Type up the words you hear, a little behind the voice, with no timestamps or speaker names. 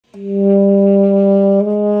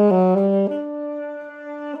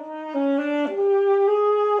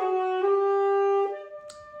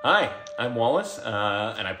I'm Wallace,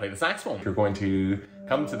 and I play the saxophone. If you're going to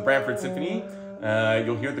come to the Brantford Symphony,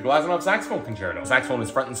 you'll hear the Glazunov Saxophone Concerto. The saxophone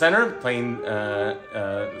is front and center, playing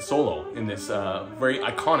solo in this very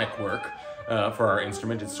iconic work for our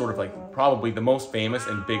instrument. It's sort of like probably the most famous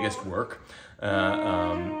and biggest work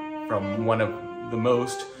from one of the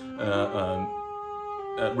most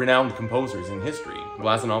renowned composers in history.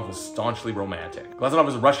 Glazunov was staunchly romantic. Glazunov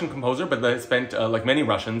was a Russian composer, but spent, like many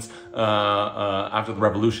Russians, after the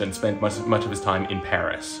revolution, spent much of his time in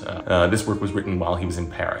Paris. This work was written while he was in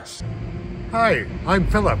Paris. Hi, I'm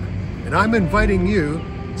Philip, and I'm inviting you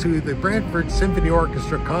to the Brantford Symphony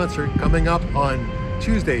Orchestra concert coming up on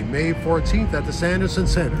Tuesday, May 14th at the Sanderson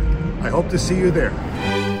Centre. I hope to see you there.